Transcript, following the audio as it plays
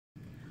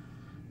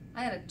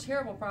I had a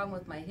terrible problem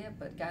with my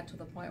hip. It got to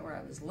the point where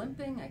I was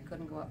limping. I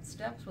couldn't go up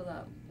steps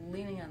without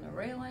leaning on the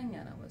railing,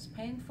 and it was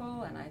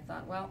painful, and I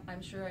thought, well,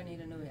 I'm sure I need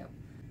a new hip.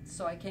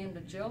 So I came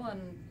to Jill,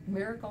 and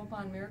miracle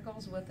upon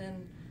miracles,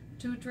 within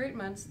 2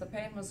 treatments, the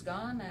pain was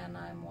gone, and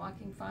I'm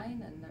walking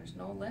fine, and there's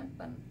no limp,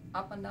 and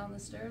up and down the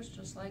stairs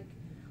just like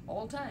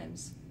old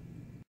times.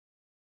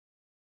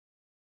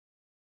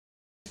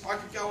 I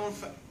could go on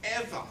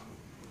forever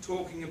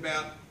talking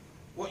about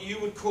what you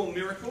would call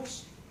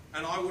miracles,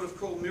 and I would have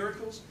called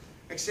miracles,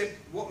 except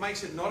what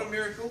makes it not a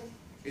miracle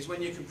is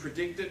when you can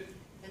predict it,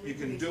 you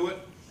can do it,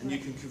 and you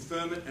can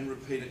confirm it and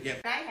repeat it. Yeah.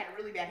 I had a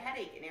really bad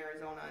headache in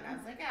Arizona, and I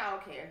was like, oh,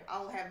 okay,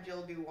 I'll have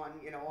Jill do one,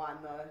 you know,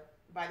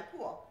 by the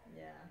pool.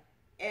 Yeah.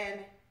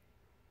 And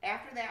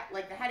after that,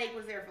 like, the headache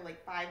was there for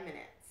like 5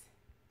 minutes,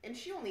 and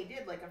she only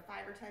did like a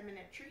 5 or 10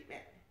 minute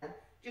treatment.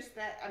 Just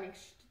that, I mean,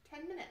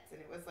 10 minutes,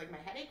 and it was like my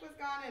headache was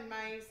gone and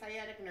my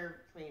sciatic nerve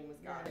pain was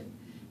gone.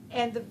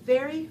 And the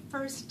very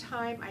first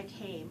time I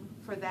came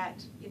for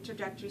that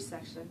introductory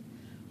session,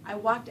 I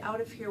walked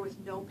out of here with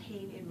no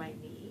pain in my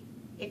knee.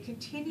 It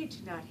continued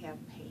to not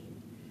have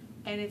pain,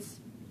 and it's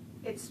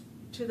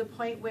to the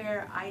point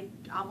where I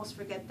almost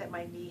forget that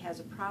my knee has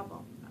a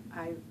problem.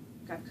 I've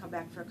got to come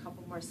back for a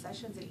couple more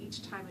sessions, and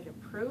each time it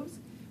improves.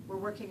 We're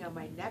working on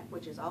my neck,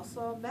 which is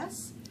also a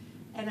mess.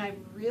 And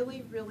I'm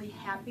really, really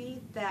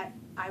happy that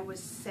I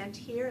was sent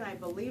here, and I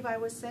believe I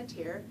was sent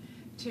here,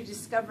 to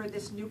discover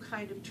this new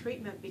kind of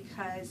treatment,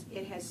 because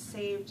it has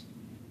saved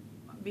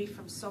me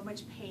from so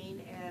much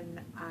pain,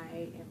 and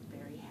I am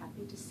very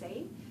happy to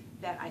say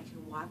that I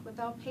can walk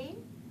without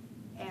pain,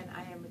 and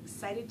I am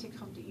excited to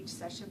come to each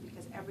session,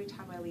 because every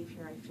time I leave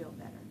here I feel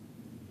better.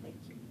 Thank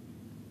you.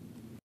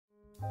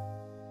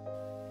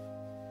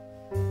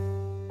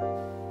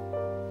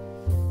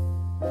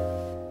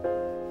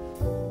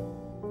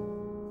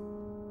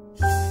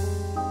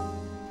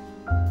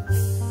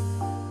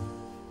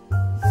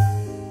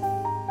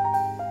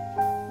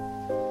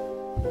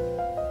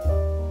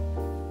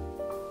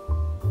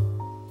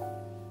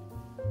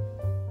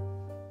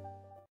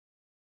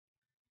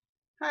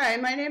 Hi,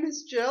 my name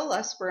is Jill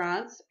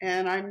Esperance,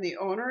 and I'm the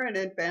owner and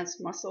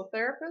advanced muscle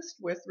therapist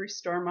with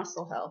Restore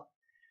Muscle Health.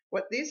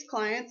 What these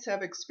clients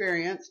have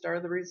experienced are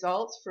the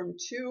results from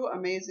 2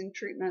 amazing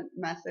treatment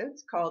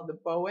methods called the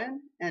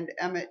Bowen and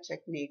Emmett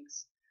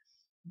techniques.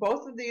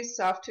 Both of these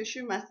soft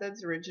tissue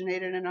methods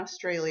originated in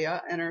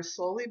Australia and are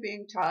slowly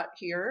being taught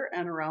here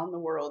and around the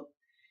world.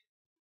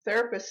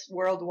 Therapists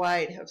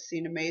worldwide have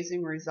seen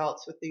amazing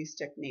results with these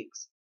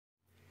techniques.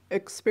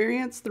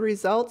 Experience the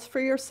results for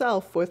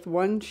yourself with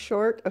one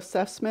short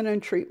assessment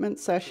and treatment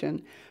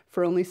session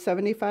for only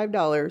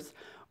 $75,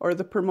 or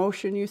the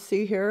promotion you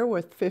see here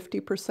with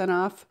 50%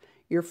 off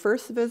your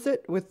first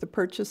visit with the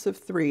purchase of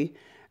 3.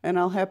 And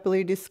I'll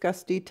happily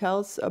discuss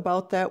details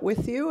about that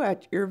with you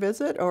at your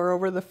visit or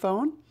over the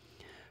phone.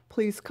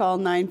 Please call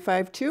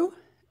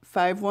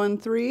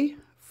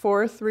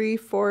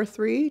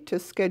 952-513-4343 to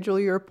schedule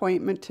your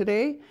appointment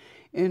today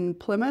in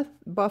Plymouth,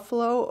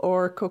 Buffalo,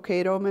 or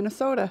Cokato,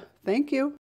 Minnesota. Thank you.